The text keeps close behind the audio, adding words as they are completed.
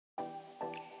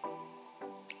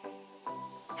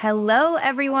Hello,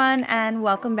 everyone, and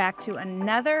welcome back to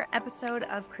another episode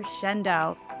of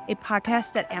Crescendo, a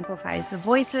podcast that amplifies the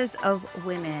voices of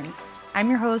women. I'm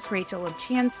your host, Rachel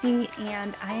Obchansky,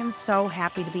 and I am so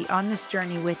happy to be on this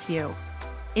journey with you.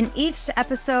 In each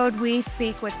episode, we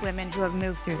speak with women who have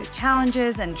moved through the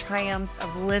challenges and triumphs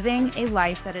of living a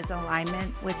life that is in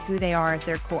alignment with who they are at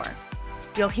their core.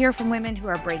 You'll hear from women who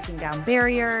are breaking down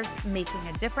barriers, making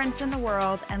a difference in the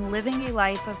world, and living a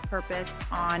life of purpose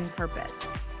on purpose.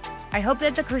 I hope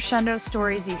that the crescendo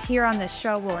stories you hear on this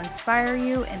show will inspire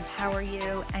you, empower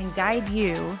you, and guide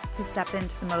you to step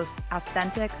into the most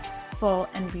authentic, full,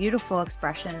 and beautiful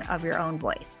expression of your own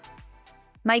voice.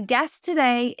 My guest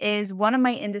today is one of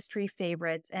my industry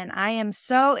favorites, and I am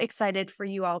so excited for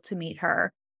you all to meet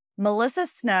her. Melissa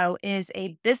Snow is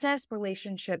a business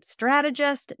relationship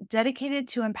strategist dedicated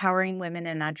to empowering women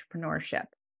in entrepreneurship.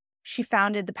 She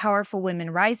founded the Powerful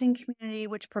Women Rising community,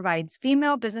 which provides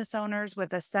female business owners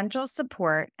with essential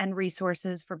support and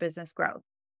resources for business growth.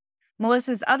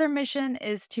 Melissa's other mission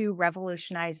is to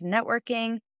revolutionize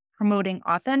networking, promoting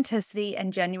authenticity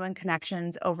and genuine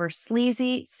connections over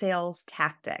sleazy sales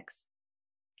tactics.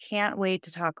 Can't wait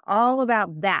to talk all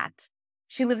about that.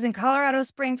 She lives in Colorado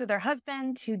Springs with her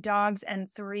husband, 2 dogs, and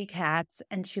 3 cats,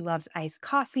 and she loves iced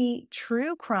coffee,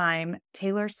 true crime,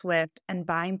 Taylor Swift, and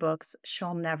buying books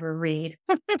she'll never read.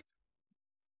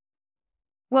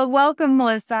 Well, welcome,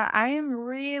 Melissa. I am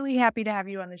really happy to have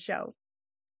you on the show.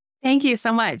 Thank you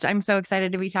so much. I'm so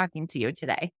excited to be talking to you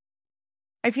today.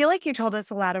 I feel like you told us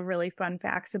a lot of really fun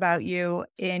facts about you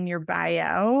in your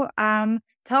bio.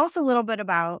 Tell us a little bit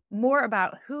more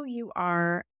about who you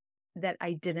are that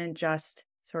I didn't just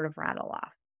sort of rattle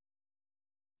off.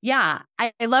 Yeah,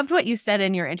 I loved what you said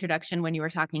in your introduction when you were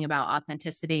talking about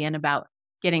authenticity and about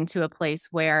getting to a place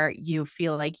where you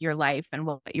feel like your life and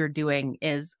what you're doing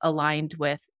is aligned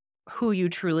with who you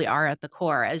truly are at the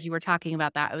core. As you were talking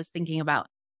about that, I was thinking about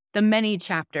the many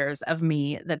chapters of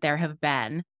me that there have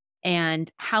been and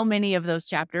how many of those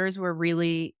chapters were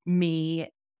really me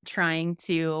trying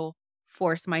to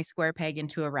force my square peg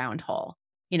into a round hole.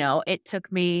 You know, it took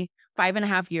me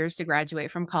 5.5 years to graduate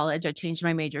from college. I changed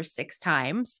my major 6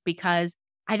 times because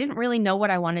I didn't really know what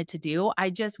I wanted to do. I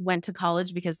just went to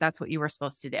college because that's what you were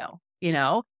supposed to do, you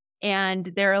know? And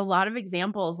there are a lot of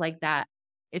examples like that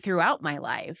throughout my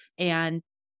life. And,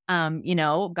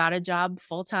 got a job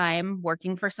full time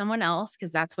working for someone else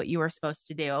because that's what you were supposed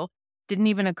to do. Didn't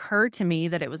even occur to me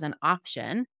that it was an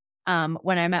option.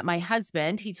 When I met my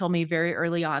husband, he told me very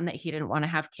early on that he didn't want to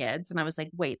have kids. And I was like,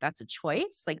 wait, that's a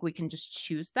choice? Like we can just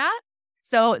choose that?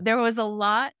 So there was a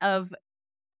lot of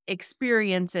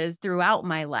experiences throughout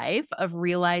my life of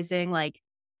realizing like,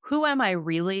 who am I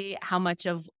really? How much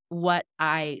of what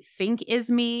I think is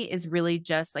me is really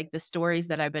just like the stories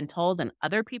that I've been told and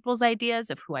other people's ideas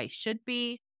of who I should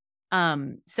be.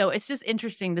 So it's just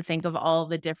interesting to think of all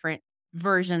the different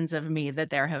versions of me that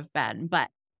there have been. But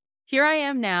here I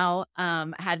am now,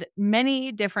 had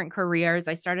many different careers.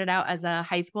 I started out as a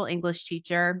high school English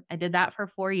teacher. I did that for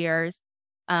 4 years.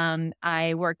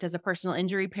 I worked as a personal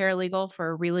injury paralegal for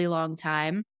a really long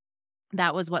time.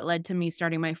 That was what led to me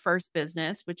starting my first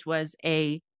business, which was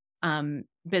a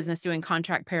business doing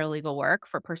contract paralegal work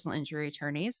for personal injury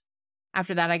attorneys.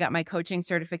 After that, I got my coaching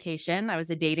certification. I was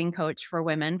a dating coach for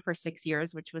women for 6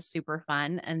 years, which was super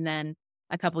fun. And then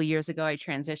a couple of years ago, I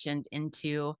transitioned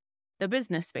into the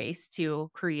business space to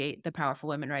create the Powerful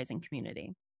Women Rising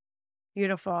community.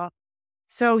 Beautiful.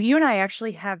 So you and I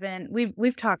actually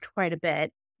we've talked quite a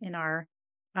bit in our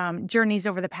journeys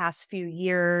over the past few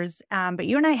years, but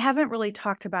you and I haven't really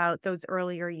talked about those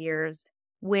earlier years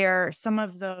where some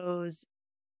of those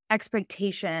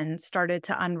expectations started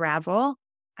to unravel.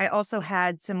 I also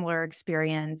had similar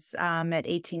experience at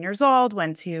 18 years old,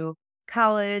 went to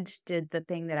college, did the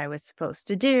thing that I was supposed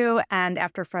to do. And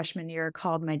after freshman year,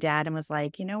 called my dad and was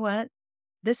like, you know what?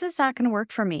 This is not going to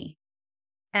work for me.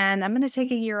 And I'm going to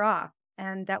take a year off.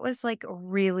 And that was like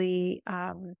really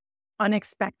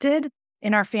unexpected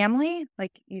in our family.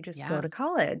 Like you just go Yeah. to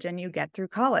college and you get through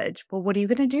college. Well, what are you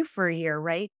going to do for a year?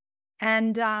 Right.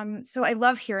 And so I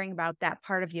love hearing about that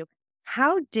part of you.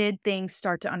 How did things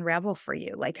start to unravel for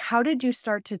you? Like, how did you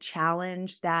start to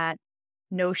challenge that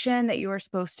notion that you were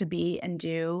supposed to be and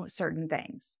do certain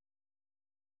things?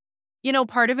 You know,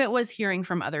 part of it was hearing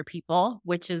from other people,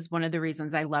 which is one of the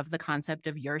reasons I love the concept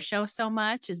of your show so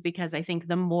much, is because I think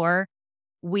the more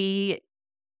we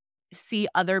see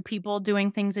other people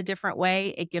doing things a different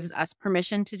way, it gives us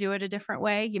permission to do it a different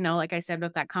way. You know, like I said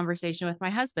with that conversation with my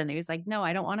husband, he was like, no,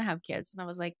 I don't want to have kids. And I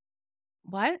was like,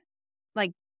 what?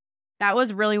 Like, that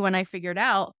was really when I figured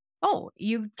out oh,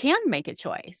 you can make a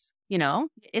choice, you know?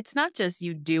 It's not just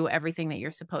you do everything that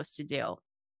you're supposed to do.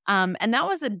 And that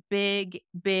was a big,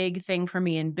 big thing for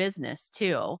me in business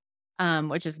too,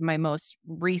 which is my most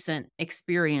recent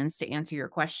experience to answer your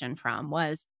question from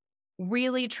was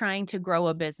really trying to grow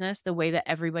a business the way that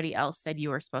everybody else said you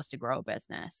were supposed to grow a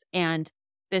business. And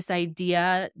this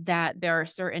idea that there are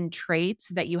certain traits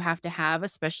that you have to have,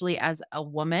 especially as a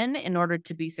woman, in order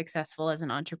to be successful as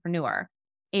an entrepreneur.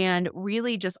 And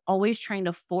really just always trying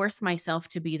to force myself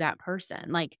to be that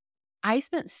person. Like, I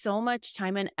spent so much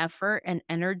time and effort and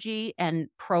energy and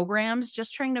programs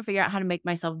just trying to figure out how to make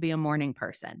myself be a morning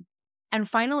person. And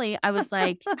finally, I was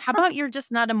like, "How about you're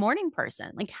just not a morning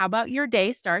person? Like, how about your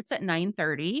day starts at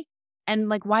 9:30? And,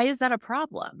 like, why is that a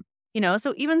problem?" You know?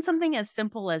 So even something as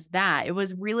simple as that, it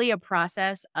was really a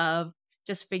process of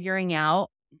just figuring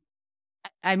out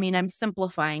I mean, I'm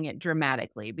simplifying it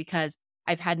dramatically because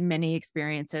I've had many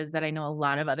experiences that I know a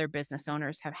lot of other business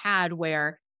owners have had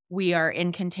where we are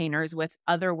in containers with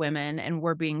other women and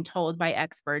we're being told by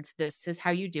experts, this is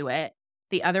how you do it.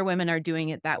 The other women are doing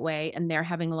it that way and they're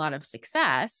having a lot of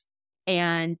success.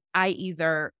 And I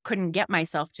either couldn't get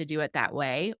myself to do it that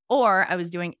way, or I was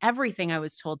doing everything I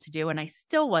was told to do and I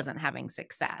still wasn't having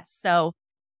success. So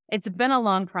it's been a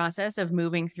long process of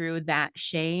moving through that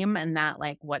shame and that,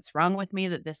 like, what's wrong with me,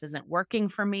 that this isn't working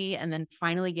for me, and then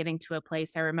finally getting to a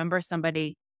place. I remember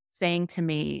somebody saying to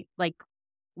me, like,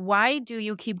 "Why do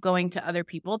you keep going to other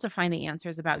people to find the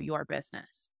answers about your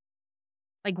business?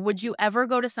 Like, would you ever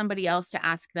go to somebody else to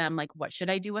ask them, like, what should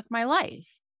I do with my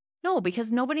life?" No,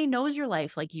 because nobody knows your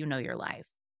life like you know your life.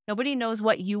 Nobody knows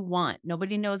what you want.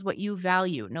 Nobody knows what you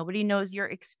value. Nobody knows your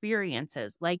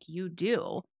experiences like you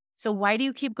do. So why do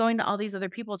you keep going to all these other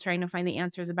people trying to find the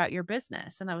answers about your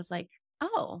business? And I was like,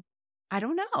 oh, I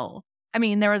don't know. I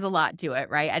mean, there was a lot to it,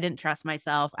 right? I didn't trust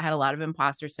myself. I had a lot of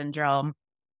imposter syndrome.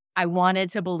 I wanted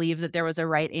to believe that there was a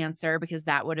right answer because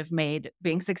that would have made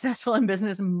being successful in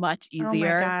business much Oh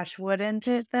my easier, gosh, wouldn't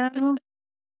it though?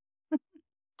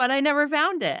 but I never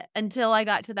found it until I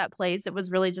got to that place. It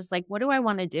was really just like, what do I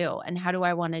want to do and how do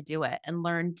I want to do it? And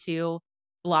learn to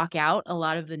block out a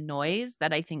lot of the noise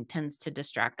that I think tends to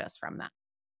distract us from that.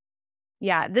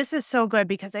 Yeah, this is so good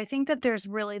because I think that there's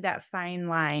really that fine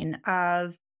line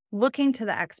of looking to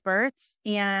the experts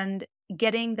and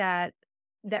getting that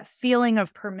feeling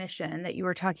of permission that you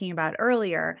were talking about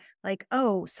earlier. Like,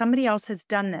 oh, somebody else has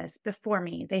done this before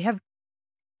me. They have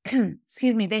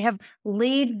excuse me, they have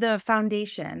laid the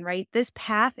foundation, right? This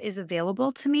path is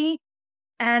available to me.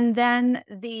 And then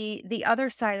the other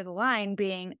side of the line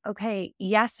being, okay,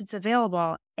 yes, it's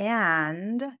available,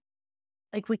 and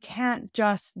like, we can't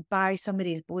just buy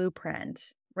somebody's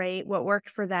blueprint, right? What worked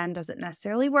for them doesn't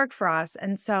necessarily work for us.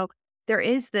 And so there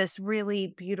is this really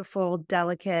beautiful,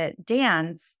 delicate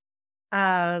dance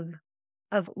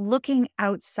of looking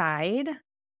outside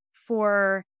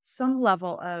for some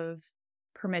level of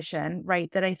permission,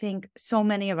 right? That I think so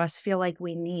many of us feel like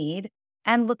we need.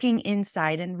 And looking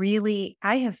inside and really,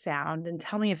 I have found, and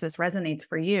tell me if this resonates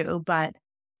for you, but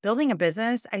building a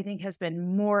business, I think, has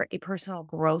been more a personal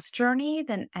growth journey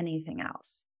than anything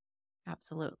else.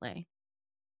 Absolutely.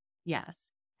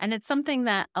 Yes. And it's something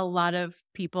that a lot of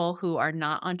people who are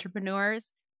not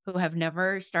entrepreneurs, who have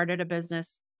never started a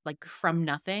business like from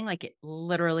nothing, like it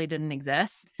literally didn't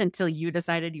exist until you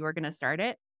decided you were going to start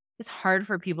it. It's hard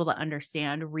for people to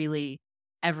understand really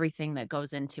everything that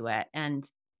goes into it and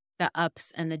the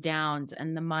ups and the downs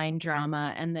and the mind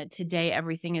drama and that today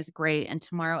everything is great and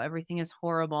tomorrow everything is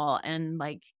horrible. And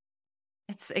like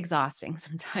it's exhausting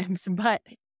sometimes, but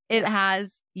it Yeah.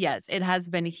 has yes, it has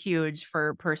been huge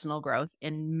for personal growth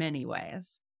in many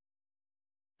ways.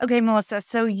 Okay, Melissa.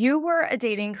 So you were a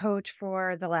dating coach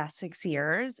for the last 6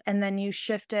 years, and then you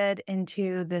shifted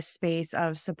into this space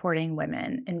of supporting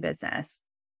women in business.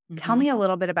 Tell Mhm. me a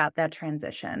little bit about that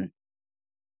transition.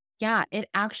 Yeah, it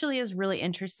actually is really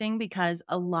interesting because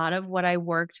a lot of what I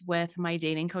worked with my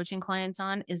dating coaching clients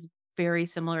on is very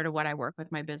similar to what I work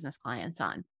with my business clients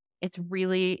on. It's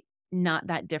really not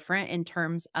that different in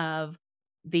terms of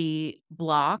the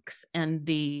blocks and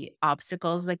the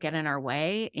obstacles that get in our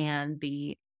way and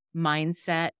the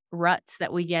mindset ruts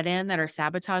that we get in that are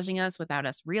sabotaging us without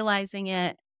us realizing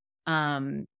it.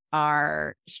 Um,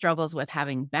 our struggles with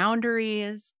having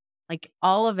boundaries, like,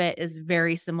 all of it is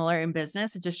very similar in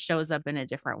business, it just shows up in a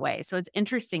different way. So it's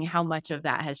interesting how much of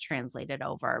that has translated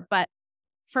over. But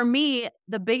for me,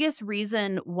 the biggest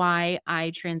reason why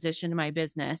I transitioned my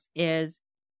business is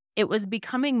it was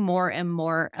becoming more and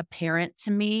more apparent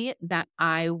to me that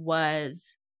I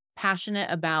was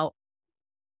passionate about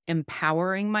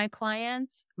empowering my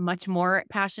clients, much more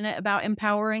passionate about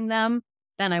empowering them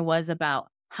than I was about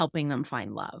helping them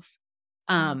find love.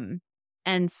 Um,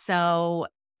 and so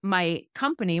my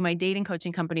company, my dating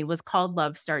coaching company was called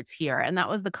Love Starts Here. And that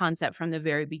was the concept from the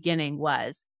very beginning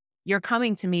was you're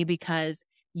coming to me because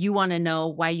you want to know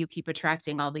why you keep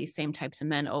attracting all these same types of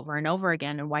men over and over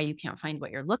again and why you can't find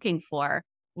what you're looking for.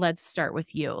 Let's start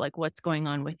with you. Like what's going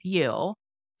on with you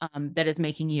that is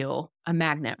making you a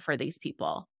magnet for these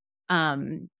people.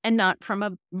 And not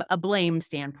from a blame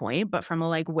standpoint, but from a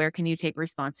like, where can you take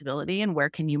responsibility and where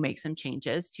can you make some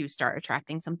changes to start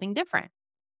attracting something different?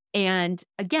 And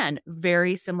again,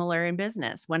 very similar in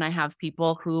business when I have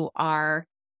people who are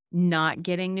not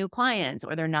getting new clients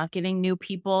or they're not getting new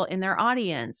people in their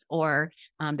audience or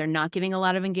they're not getting a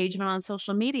lot of engagement on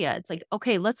social media. It's like,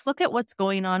 okay, let's look at what's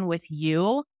going on with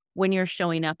you when you're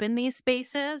showing up in these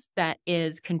spaces that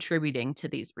is contributing to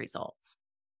these results.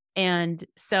 And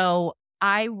so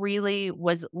I really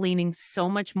was leaning so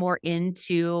much more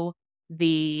into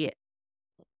the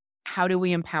how do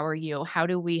we empower you? How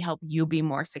do we help you be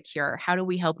more secure? How do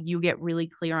we help you get really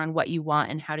clear on what you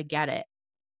want and how to get it?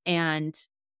 And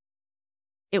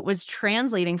it was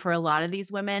translating for a lot of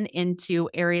these women into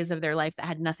areas of their life that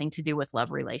had nothing to do with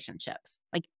love relationships.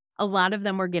 Like a lot of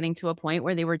them were getting to a point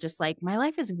where they were just like, my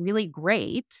life is really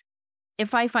great.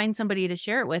 If I find somebody to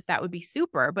share it with, that would be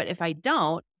super. But if I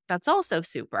don't, that's also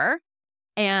super.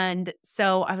 And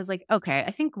so I was like, okay,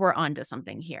 I think we're onto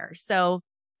something here. So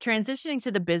transitioning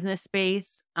to the business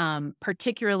space,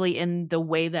 particularly in the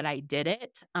way that I did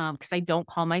it, because I don't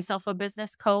call myself a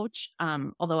business coach,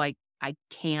 although I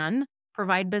can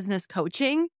provide business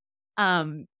coaching.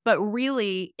 But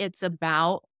really, it's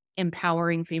about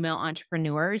empowering female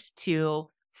entrepreneurs to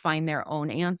find their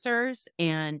own answers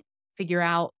and figure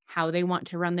out how they want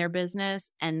to run their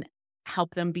business and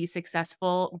help them be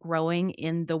successful growing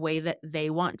in the way that they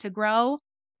want to grow,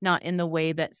 not in the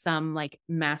way that some like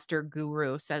master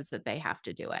guru says that they have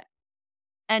to do it.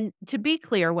 And to be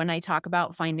clear, when I talk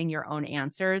about finding your own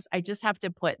answers, I just have to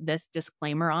put this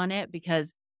disclaimer on it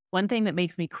because one thing that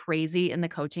makes me crazy in the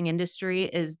coaching industry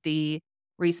is the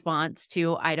response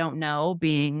to I don't know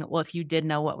being, well, if you did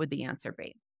know, what would the answer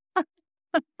be?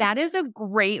 That is a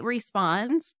great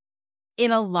response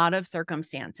in a lot of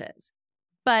circumstances.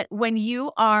 But when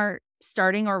you are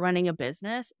starting or running a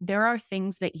business, there are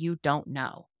things that you don't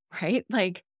know, right?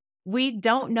 Like we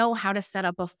don't know how to set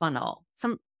up a funnel.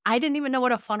 I didn't even know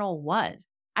what a funnel was.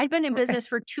 I'd been in business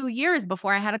for 2 years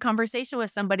before I had a conversation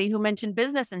with somebody who mentioned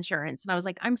business insurance. And I was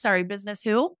like, I'm sorry, business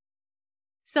who?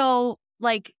 So,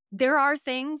 like, there are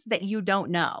things that you don't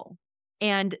know.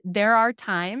 And there are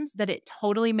times that it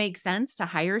totally makes sense to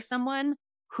hire someone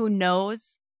who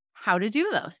knows how to do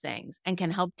those things and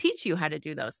can help teach you how to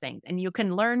do those things. And you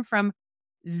can learn from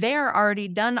they're already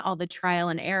done all the trial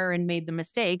and error and made the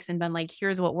mistakes and been like,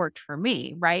 here's what worked for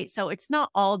me. Right. So it's not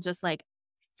all just like,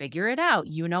 figure it out.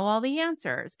 You know all the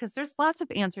answers because there's lots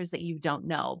of answers that you don't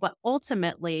know. But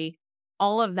ultimately,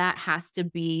 all of that has to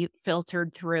be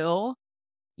filtered through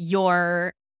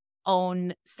your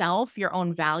own self, your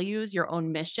own values, your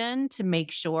own mission to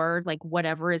make sure like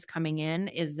whatever is coming in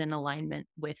is in alignment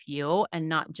with you and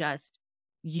not just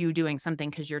you doing something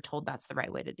because you're told that's the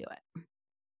right way to do it.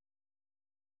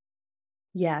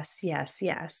 Yes, yes,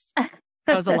 yes.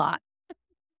 That was a lot.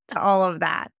 To all of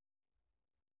that.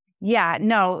 Yeah,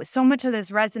 no, so much of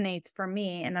this resonates for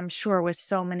me, and I'm sure with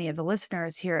so many of the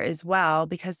listeners here as well,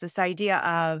 because this idea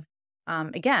of,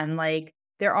 again, like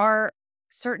there are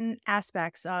certain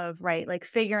aspects of, right, like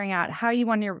figuring out how you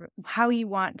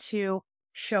want to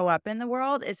show up in the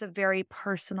world is a very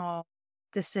personal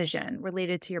decision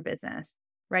related to your business,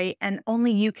 right? And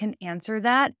only you can answer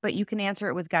that, but you can answer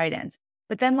it with guidance.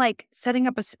 But then like setting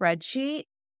up a spreadsheet,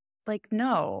 like,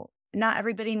 no, not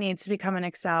everybody needs to become an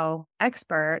Excel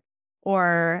expert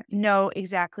or know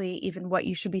exactly even what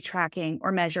you should be tracking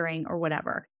or measuring or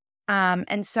whatever.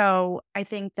 And so I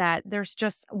think that there's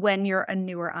just when you're a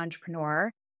newer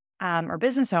entrepreneur or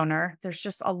business owner, there's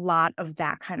just a lot of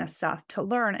that kind of stuff to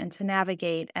learn and to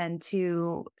navigate and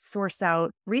to source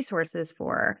out resources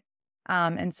for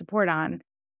and support on.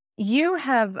 You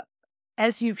have,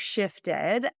 as you've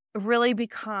shifted, really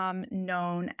become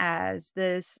known as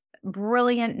this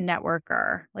brilliant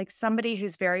networker, like somebody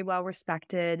who's very well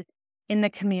respected in the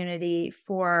community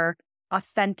for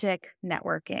authentic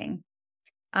networking.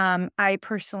 I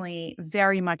personally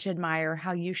very much admire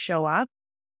how you show up.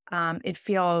 It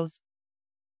feels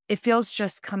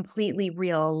just completely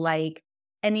real, like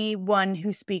anyone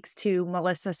who speaks to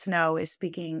Melissa Snow is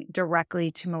speaking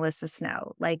directly to Melissa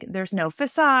Snow. Like there's no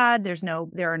facade,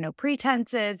 there are no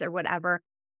pretenses or whatever.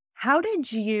 How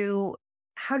did you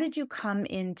come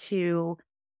into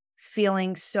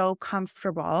feeling so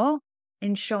comfortable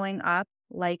in showing up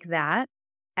like that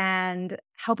and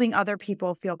helping other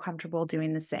people feel comfortable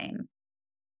doing the same?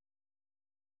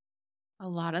 A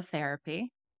lot of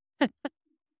therapy.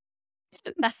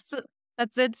 That's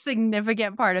that's a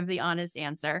significant part of the honest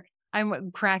answer.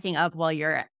 I'm cracking up while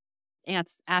you're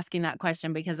asking that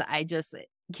question because I just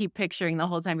keep picturing the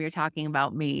whole time you're talking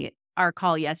about me, our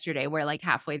call yesterday, where like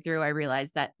halfway through I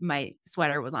realized that my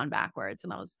sweater was on backwards.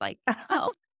 And I was like,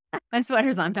 oh, my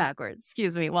sweater's on backwards.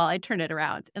 Excuse me, while I turn it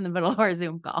around in the middle of our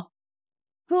Zoom call.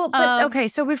 Well, but Um, okay,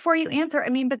 so before you answer, I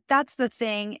mean, but that's the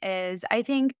thing is I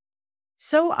think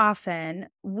so often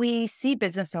we see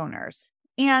business owners,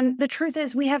 and the truth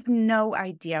is we have no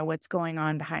idea what's going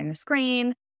on behind the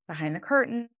screen, behind the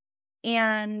curtain.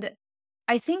 And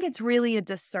I think it's really a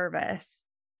disservice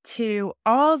to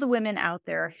all the women out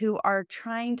there who are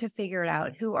trying to figure it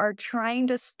out, who are trying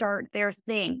to start their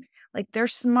thing. Like they're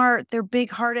smart, they're big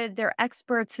hearted, they're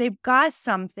experts, they've got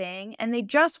something, and they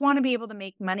just want to be able to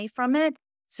make money from it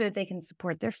so that they can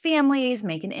support their families,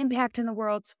 make an impact in the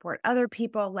world, support other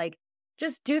people, like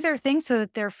just do their thing so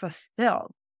that they're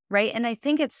fulfilled. Right. And I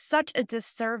think it's such a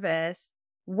disservice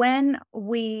when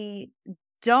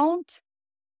don't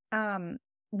um,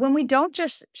 we don't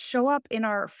just show up in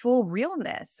our full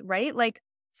realness, right? Like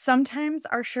sometimes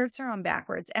our shirts are on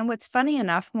backwards. And what's funny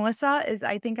enough, Melissa, is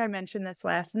I think I mentioned this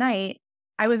last night.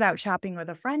 I was out shopping with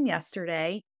a friend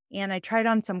yesterday and I tried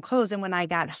on some clothes. And when I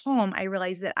got home, I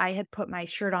realized that I had put my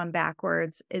shirt on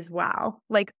backwards as well,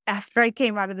 like after I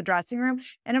came out of the dressing room.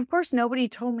 And of course, nobody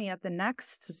told me at the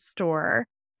next store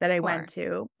that I of went course.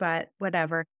 to, but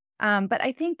whatever. But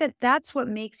I think that that's what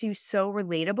makes you so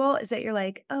relatable is that you're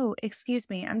like, "Oh, excuse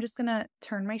me, I'm just gonna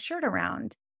turn my shirt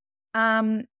around."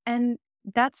 And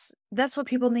that's what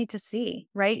people need to see,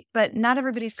 right? But not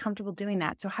everybody's comfortable doing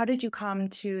that. So how did you come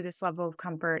to this level of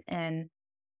comfort in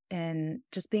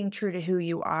just being true to who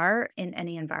you are in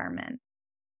any environment?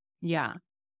 Yeah.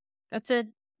 That's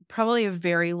probably a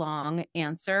very long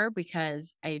answer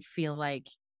because I feel like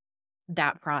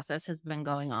that process has been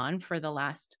going on for the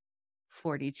last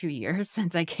 42 years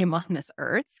since I came on this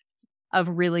earth of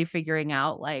really figuring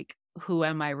out like, who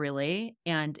am I really?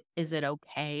 And is it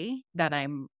okay that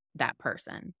I'm that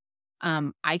person?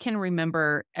 I can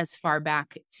remember as far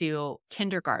back to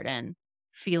kindergarten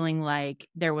feeling like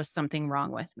there was something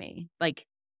wrong with me. Like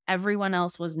everyone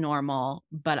else was normal,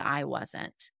 but I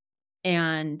wasn't.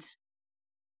 And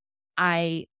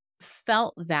I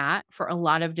felt that for a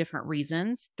lot of different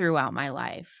reasons throughout my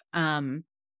life.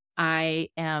 I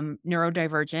am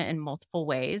neurodivergent in multiple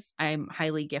ways. I'm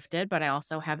highly gifted, but I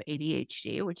also have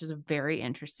ADHD, which is a very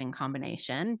interesting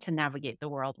combination to navigate the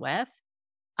world with.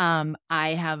 I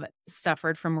have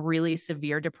suffered from really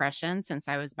severe depression since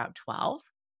I was about 12,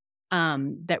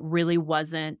 that really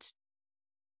wasn't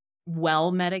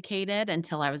well medicated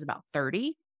until I was about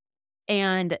 30.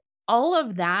 And all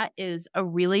of that is a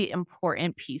really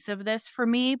important piece of this for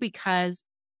me because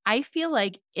I feel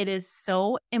like it is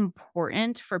so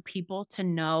important for people to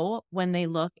know when they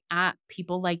look at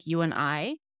people like you and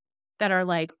I that are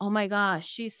like, oh my gosh,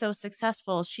 she's so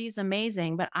successful. She's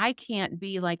amazing, but I can't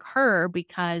be like her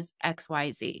because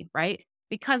XYZ, right?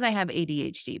 Because I have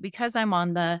ADHD, because I'm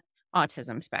on the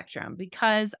autism spectrum,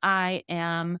 because I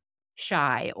am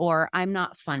shy or I'm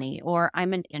not funny or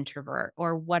I'm an introvert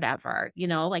or whatever,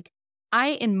 like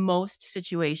I, in most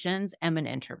situations, am an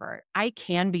introvert. I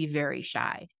can be very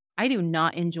shy. I do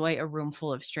not enjoy a room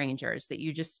full of strangers that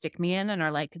you just stick me in and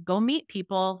are like, go meet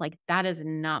people. Like, that is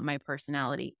not my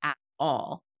personality at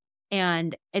all.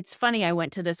 And it's funny, I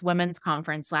went to this women's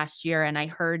conference last year and I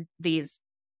heard these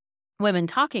women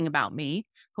talking about me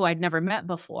who I'd never met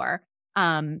before.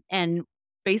 And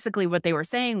basically, what they were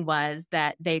saying was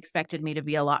that they expected me to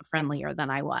be a lot friendlier than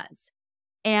I was.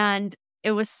 And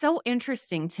it was so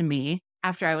interesting to me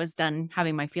after I was done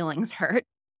having my feelings hurt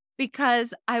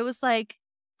because I was like,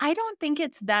 I don't think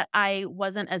it's that I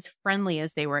wasn't as friendly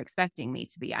as they were expecting me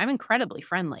to be. I'm incredibly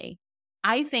friendly.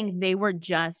 I think they were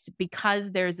just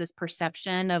because there's this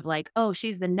perception of like, oh,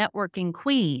 she's the networking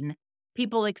queen.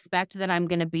 People expect that I'm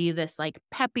going to be this like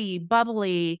peppy,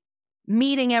 bubbly,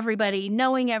 meeting everybody,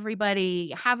 knowing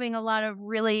everybody, having a lot of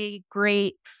really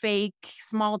great fake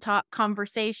small talk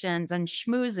conversations and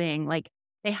schmoozing. Like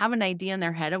they have an idea in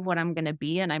their head of what I'm going to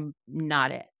be, and I'm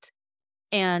not it.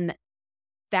 And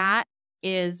that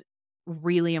is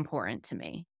really important to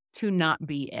me to not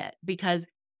be it because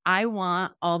I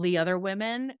want all the other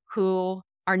women who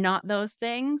are not those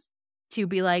things to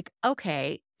be like,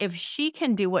 okay, if she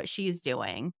can do what she's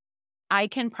doing, I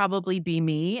can probably be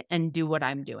me and do what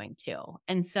I'm doing too.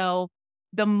 And so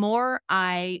the more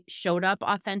I showed up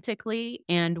authentically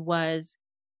and was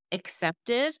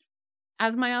accepted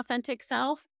as my authentic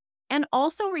self, And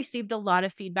also received a lot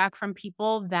of feedback from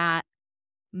people that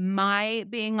my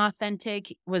being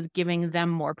authentic was giving them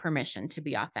more permission to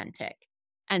be authentic.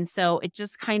 And so it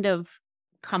just kind of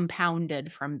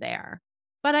compounded from there.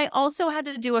 But I also had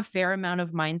to do a fair amount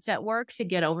of mindset work to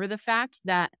get over the fact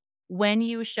that when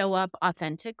you show up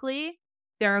authentically,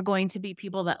 there are going to be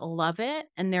people that love it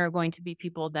and there are going to be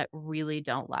people that really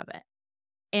don't love it.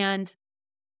 And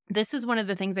this is one of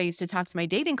the things I used to talk to my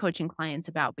dating coaching clients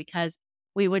about because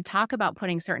we would talk about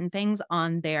putting certain things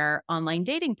on their online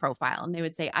dating profile. And they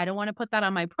would say, I don't want to put that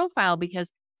on my profile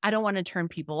because I don't want to turn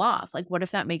people off. Like, what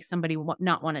if that makes somebody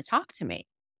not want to talk to me?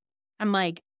 I'm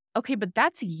like, okay, but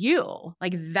that's you.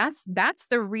 Like, that's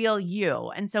the real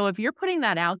you. And so if you're putting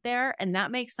that out there and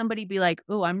that makes somebody be like,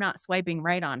 oh, I'm not swiping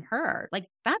right on her, like,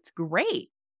 that's great.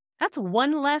 That's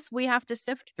one less we have to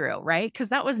sift through, right? Because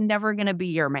that was never going to be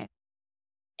your man.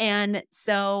 And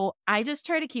so I just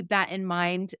try to keep that in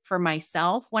mind for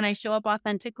myself when I show up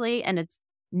authentically and it's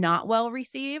not well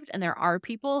received. And there are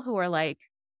people who are like,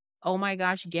 oh my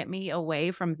gosh, get me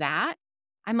away from that.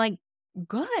 I'm like,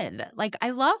 good. Like, I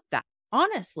love that,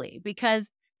 honestly, because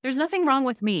there's nothing wrong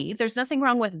with me. There's nothing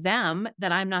wrong with them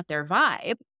that I'm not their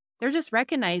vibe. They're just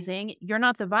recognizing you're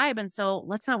not the vibe. And so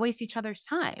let's not waste each other's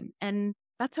time. And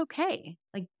that's okay.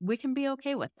 Like, we can be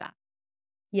okay with that.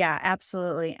 Yeah,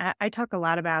 absolutely. I talk a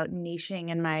lot about niching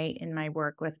in my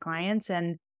work with clients,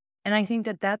 and I think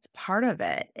that that's part of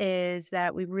it is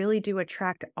that we really do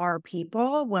attract our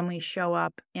people when we show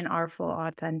up in our full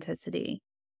authenticity.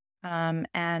 Um,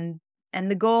 and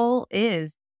and the goal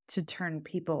is to turn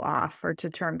people off or to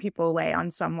turn people away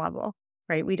on some level,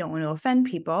 right? We don't want to offend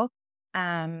people,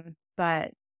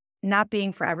 but not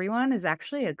being for everyone is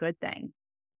actually a good thing.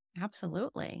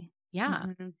 Absolutely. Yeah.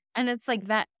 Mhm. And it's like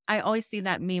that. I always see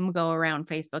that meme go around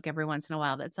Facebook every once in a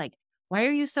while. That's like, why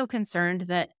are you so concerned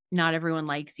that not everyone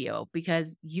likes you?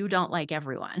 Because you don't like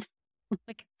everyone.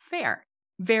 Like, fair,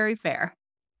 very fair.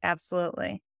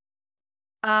 Absolutely.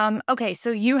 Okay,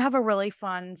 so you have a really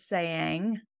fun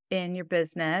saying in your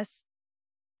business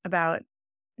about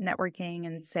networking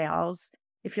and sales.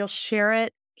 If you'll share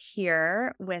it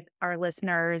here with our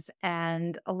listeners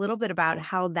and a little bit about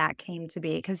how that came to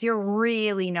be, because you're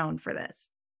really known for this.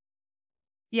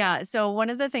 Yeah. So, one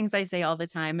of the things I say all the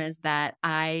time is that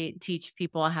I teach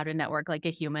people how to network like a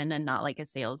human and not like a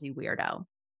salesy weirdo.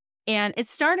 And it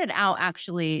started out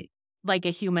actually like a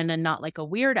human and not like a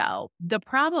weirdo. The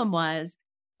problem was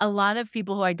a lot of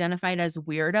people who identified as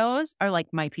weirdos are like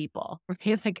my people,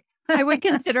 right? Like I would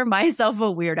consider myself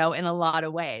a weirdo in a lot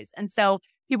of ways. And so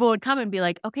people would come and be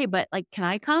like, okay, but like, can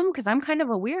I come? Because I'm kind of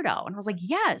a weirdo. And I was like,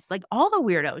 yes, like all the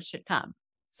weirdos should come.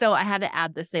 So I had to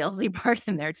add the salesy part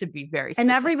in there to be very And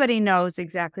specific. everybody knows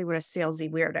exactly what a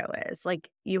salesy weirdo is. Like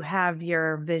you have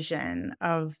your vision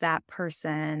of that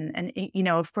person. And,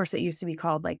 of course, it used to be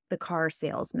called like the car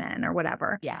salesman or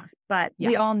whatever. Yeah. But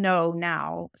we Yeah. all know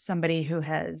now somebody who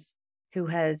has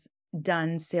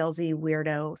done salesy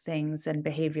weirdo things and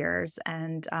behaviors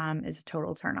and is a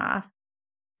total turnoff.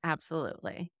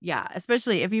 Absolutely. Yeah.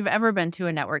 Especially if you've ever been to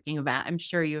a networking event, I'm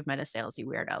sure you've met a salesy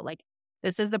weirdo. Like,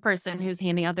 this is the person who's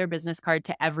handing out their business card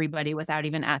to everybody without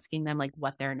even asking them like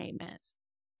what their name is.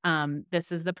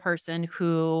 This is the person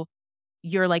who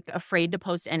you're like afraid to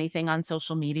post anything on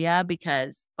social media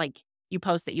because like you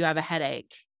post that you have a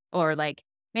headache or like,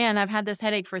 man, I've had this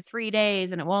headache for 3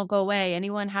 days and it won't go away.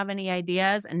 Anyone have any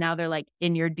ideas? And now they're like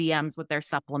in your DMs with their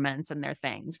supplements and their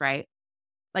things, right?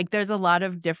 Like, there's a lot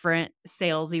of different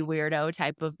salesy weirdo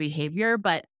type of behavior,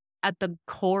 but at the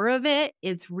core of it,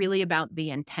 it's really about the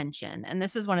intention. And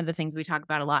this is one of the things we talk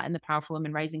about a lot in the Powerful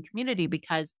Women Rising community,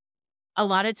 because a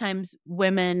lot of times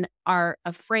women are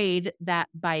afraid that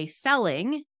by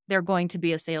selling, they're going to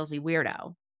be a salesy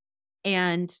weirdo.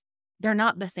 And they're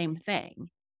not the same thing.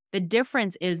 The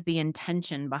difference is the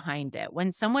intention behind it.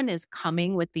 When someone is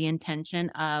coming with the intention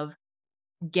of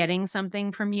getting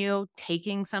something from you,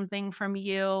 taking something from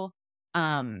you,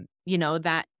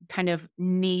 that kind of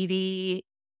needy,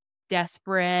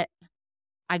 desperate,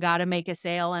 I got to make a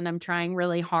sale and I'm trying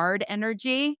really hard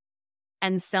energy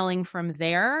and selling from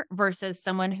there versus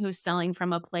someone who's selling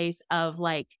from a place of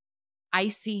like, I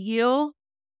see you,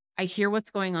 I hear what's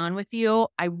going on with you,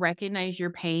 I recognize your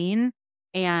pain,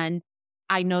 and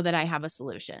I know that I have a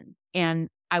solution. And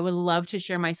I would love to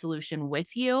share my solution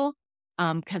with you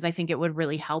because I think it would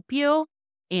really help you.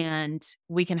 And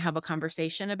we can have a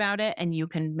conversation about it and you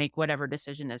can make whatever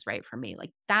decision is right for me.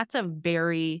 Like, that's a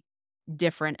very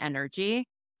different energy.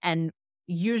 And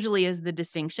usually is the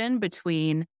distinction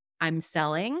between I'm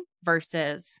selling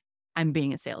versus I'm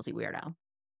being a salesy weirdo.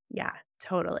 Yeah,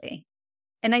 totally.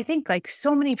 And I think like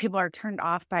so many people are turned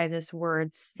off by this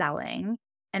word selling.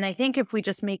 And I think if we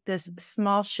just make this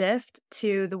small shift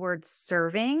to the word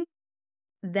serving,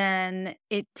 then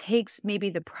it takes maybe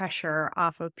the pressure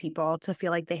off of people to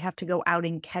feel like they have to go out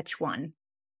and catch one.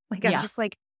 Like, I'm Yeah. just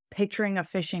like picturing a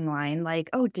fishing line, like,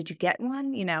 oh, did you get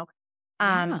one? Yeah.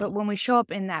 But when we show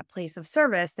up in that place of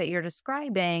service that you're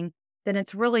describing, then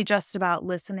it's really just about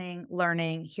listening,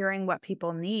 learning, hearing what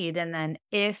people need. And then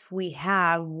if we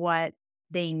have what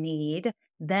they need,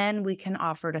 then we can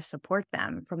offer to support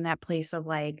them from that place of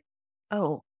like,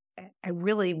 oh, I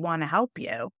really want to help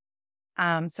you.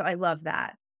 So I love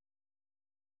that.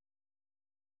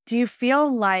 Do you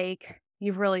feel like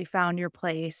you've really found your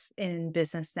place in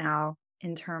business now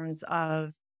in terms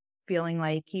of feeling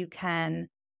like you can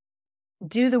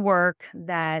do the work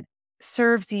that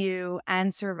serves you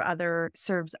and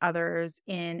serves others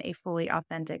in a fully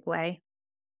authentic way?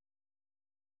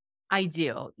 I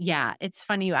do. Yeah. It's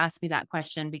funny you asked me that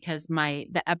question because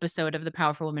the episode of the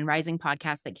Powerful Woman Rising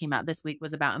podcast that came out this week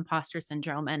was about imposter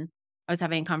syndrome. And I was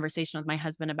having a conversation with my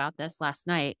husband about this last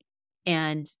night.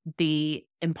 And the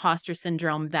imposter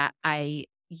syndrome that I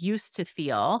used to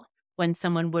feel when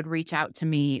someone would reach out to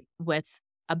me with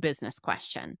a business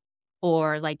question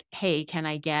or like, hey, can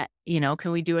I get,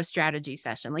 can we do a strategy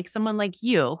session? Like someone like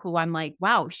you, who I'm like,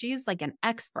 wow, she's like an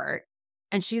expert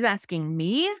and she's asking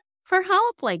me for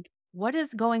help. Like, what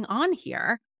is going on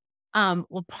here?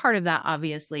 Well, part of that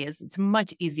obviously is it's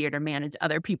much easier to manage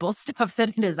other people's stuff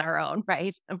than it is our own,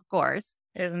 right? Of course.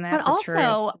 Isn't But that the truth?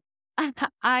 also,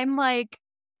 I'm like,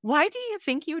 why do you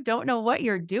think you don't know what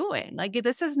you're doing? Like,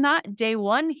 this is not day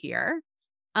one here.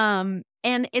 And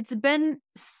it's been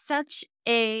such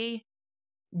a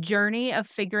journey of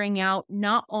figuring out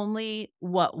not only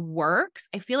what works.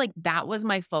 I feel like that was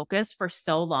my focus for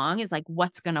so long is like,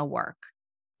 what's going to work?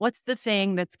 What's the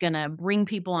thing that's going to bring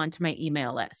people onto my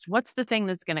email list? What's the thing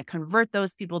that's going to convert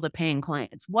those people to paying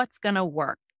clients? What's going to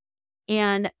work?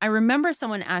 And I remember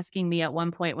someone asking me at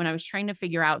one point when I was trying to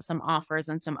figure out some offers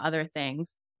and some other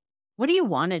things, what do you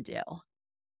want to do?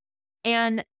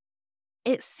 And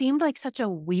it seemed like such a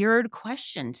weird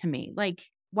question to me. Like,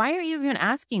 why are you even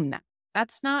asking that?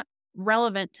 That's not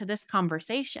relevant to this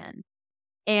conversation.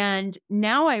 And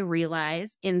now I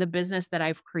realize in the business that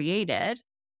I've created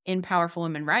in Powerful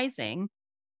Women Rising,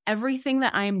 everything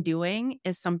that I'm doing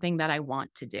is something that I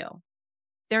want to do.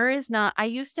 There is not, I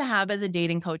used to have as a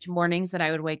dating coach mornings that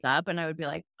I would wake up and I would be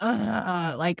like,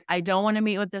 ugh, like, I don't want to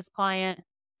meet with this client.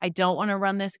 I don't want to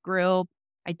run this group.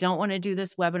 I don't want to do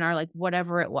this webinar, like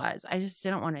whatever it was. I just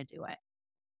didn't want to do it.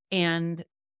 And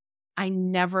I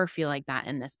never feel like that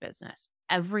in this business.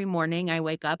 Every morning I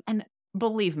wake up and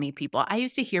believe me, people, I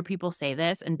used to hear people say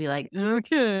this and be like,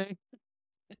 okay,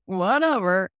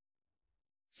 whatever.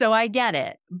 So I get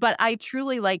it. But I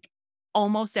truly like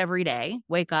almost every day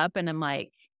wake up and I'm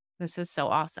like, this is so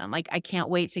awesome. Like, I can't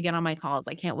wait to get on my calls.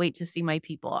 I can't wait to see my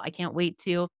people. I can't wait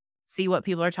to see what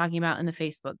people are talking about in the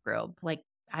Facebook group. Like,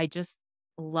 I just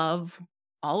love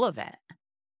all of it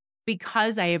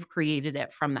because I have created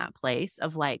it from that place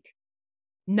of like,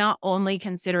 not only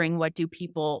considering what do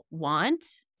people want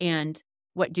and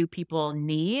what do people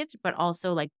need, but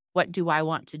also like, what do I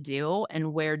want to do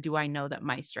and where do I know that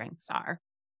my strengths are?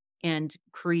 And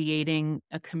creating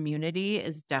a community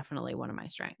is definitely one of my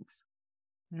strengths.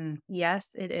 Yes,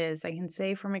 it is. I can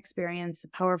say from experience, the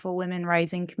Powerful Women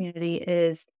Rising community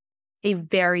is a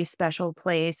very special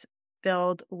place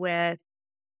filled with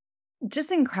just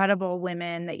incredible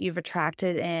women that you've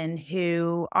attracted in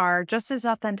who are just as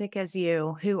authentic as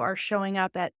you, who are showing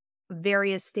up at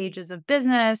various stages of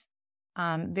business,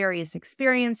 various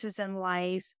experiences in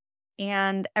life.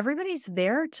 And everybody's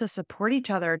there to support each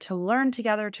other, to learn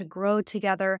together, to grow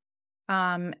together.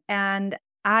 And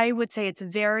I would say it's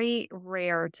very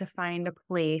rare to find a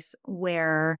place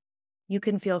where you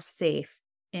can feel safe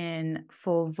in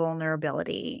full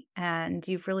vulnerability. And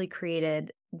you've really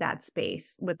created that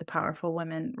space with the Powerful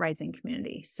Women Rising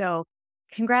community. So,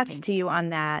 congrats Thank to you on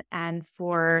that and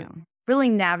for you. really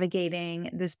navigating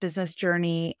this business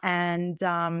journey and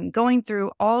going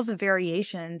through all the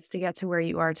variations to get to where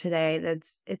you are today.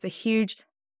 It's a huge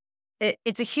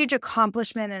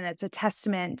accomplishment and it's a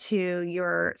testament to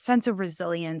your sense of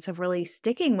resilience of really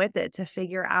sticking with it to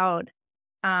figure out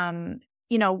um,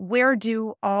 where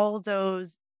do all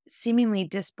those seemingly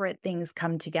disparate things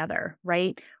come together,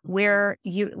 right? Mhm. Where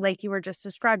you, like you were just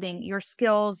describing, your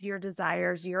skills, your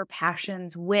desires, your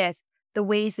passions with the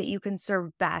ways that you can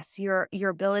serve best, your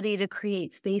ability to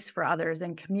create space for others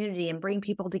and community and bring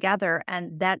people together.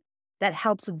 And that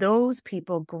helps those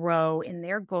people grow in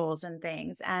their goals and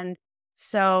things. And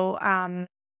so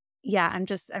yeah,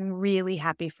 I'm really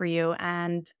happy for you.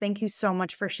 And thank you so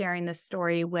much for sharing this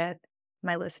story with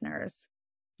my listeners.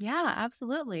 Yeah,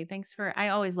 absolutely. I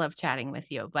always love chatting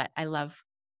with you, but I love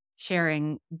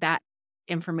sharing that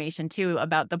information too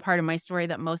about the part of my story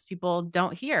that most people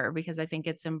don't hear because I think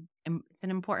it's an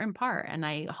important part. And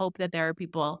I hope that there are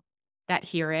people that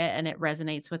hear it and it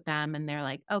resonates with them and they're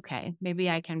like, okay, maybe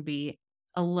I can be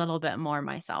a little bit more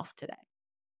myself today.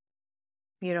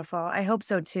 Beautiful. I hope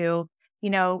so too. You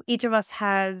know, each of us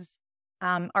has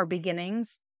our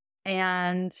beginnings,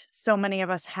 and so many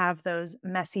of us have those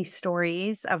messy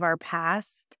stories of our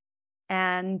past.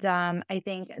 And I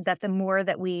think that the more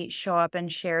that we show up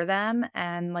and share them,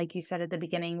 and like you said at the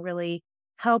beginning, really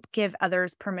help give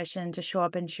others permission to show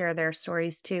up and share their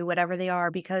stories too, whatever they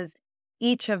are, because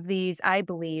each of these, I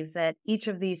believe that each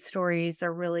of these stories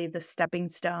are really the stepping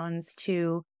stones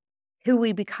to who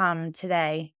we become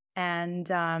today. And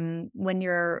when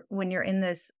you're in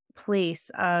this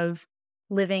place of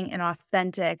living an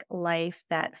authentic life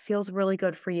that feels really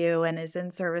good for you and is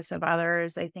in service of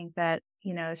others, I think that,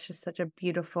 it's just such a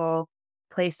beautiful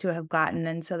place to have gotten.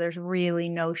 And so there's really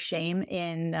no shame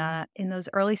in those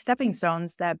early stepping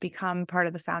stones that become part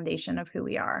of the foundation of who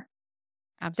we are.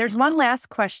 There's Absolutely. one last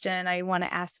question I want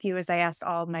to ask you, as I asked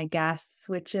all of my guests,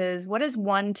 which is, what is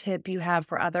one tip you have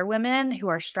for other women who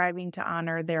are striving to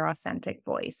honor their authentic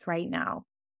voice right now?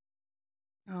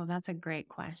 Oh, that's a great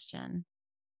question.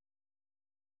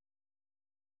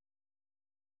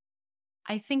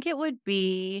 I think it would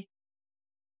be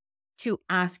to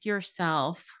ask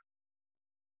yourself,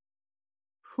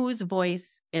 whose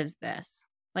voice is this?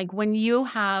 Like when you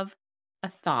have a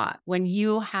thought, when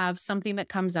you have something that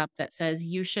comes up that says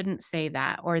you shouldn't say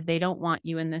that, or they don't want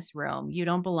you in this room, you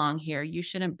don't belong here, you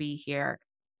shouldn't be here,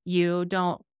 you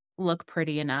don't look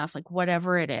pretty enough, like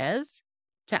whatever it is,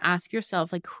 to ask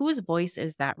yourself, like, whose voice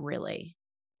is that really?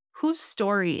 Whose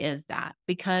story is that?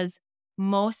 Because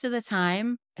most of the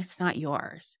time, it's not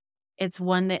yours. It's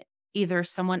one that either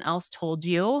someone else told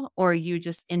you or you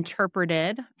just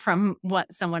interpreted from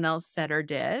what someone else said or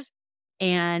did.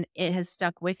 And it has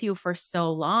stuck with you for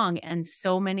so long. And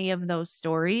so many of those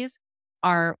stories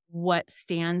are what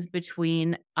stands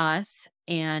between us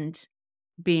and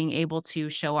being able to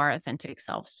show our authentic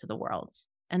selves to the world.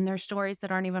 And they're stories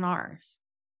that aren't even ours.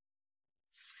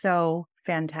 So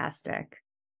fantastic.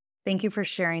 Thank you for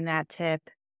sharing that tip.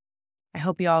 I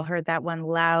hope you all heard that one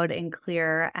loud and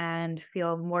clear and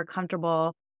feel more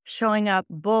comfortable showing up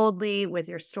boldly with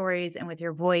your stories and with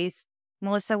your voice.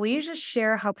 Melissa, will you just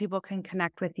share how people can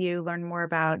connect with you, learn more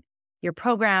about your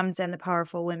programs and the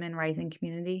Powerful Women Rising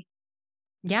community?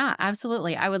 Yeah,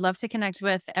 absolutely. I would love to connect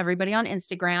with everybody on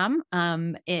Instagram.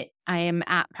 I am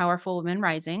at Powerful Women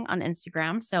Rising on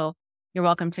Instagram. So you're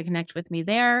welcome to connect with me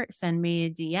there. Send me a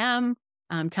DM.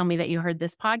 Tell me that you heard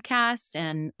this podcast,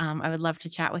 and I would love to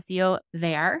chat with you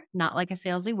there. Not like a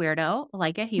salesy weirdo,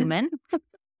 like a human.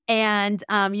 And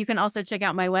you can also check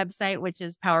out my website, which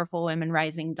is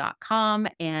powerfulwomenrising.com.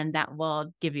 And that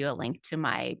will give you a link to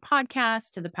my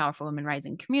podcast, to the Powerful Women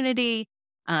Rising community,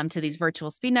 to these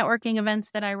virtual speed networking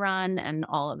events that I run, and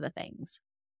all of the things.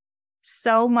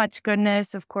 So much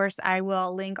goodness. Of course, I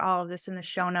will link all of this in the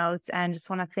show notes, and just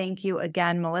want to thank you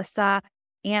again, Melissa.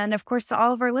 And of course, to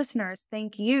all of our listeners,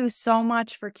 thank you so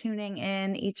much for tuning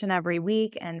in each and every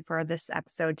week and for this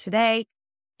episode today.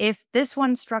 If this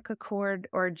one struck a chord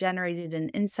or generated an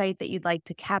insight that you'd like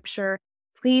to capture,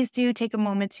 please do take a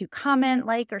moment to comment,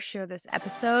 like, or share this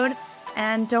episode.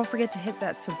 And don't forget to hit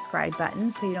that subscribe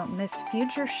button so you don't miss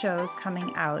future shows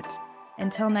coming out.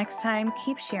 Until next time,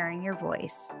 keep sharing your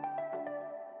voice.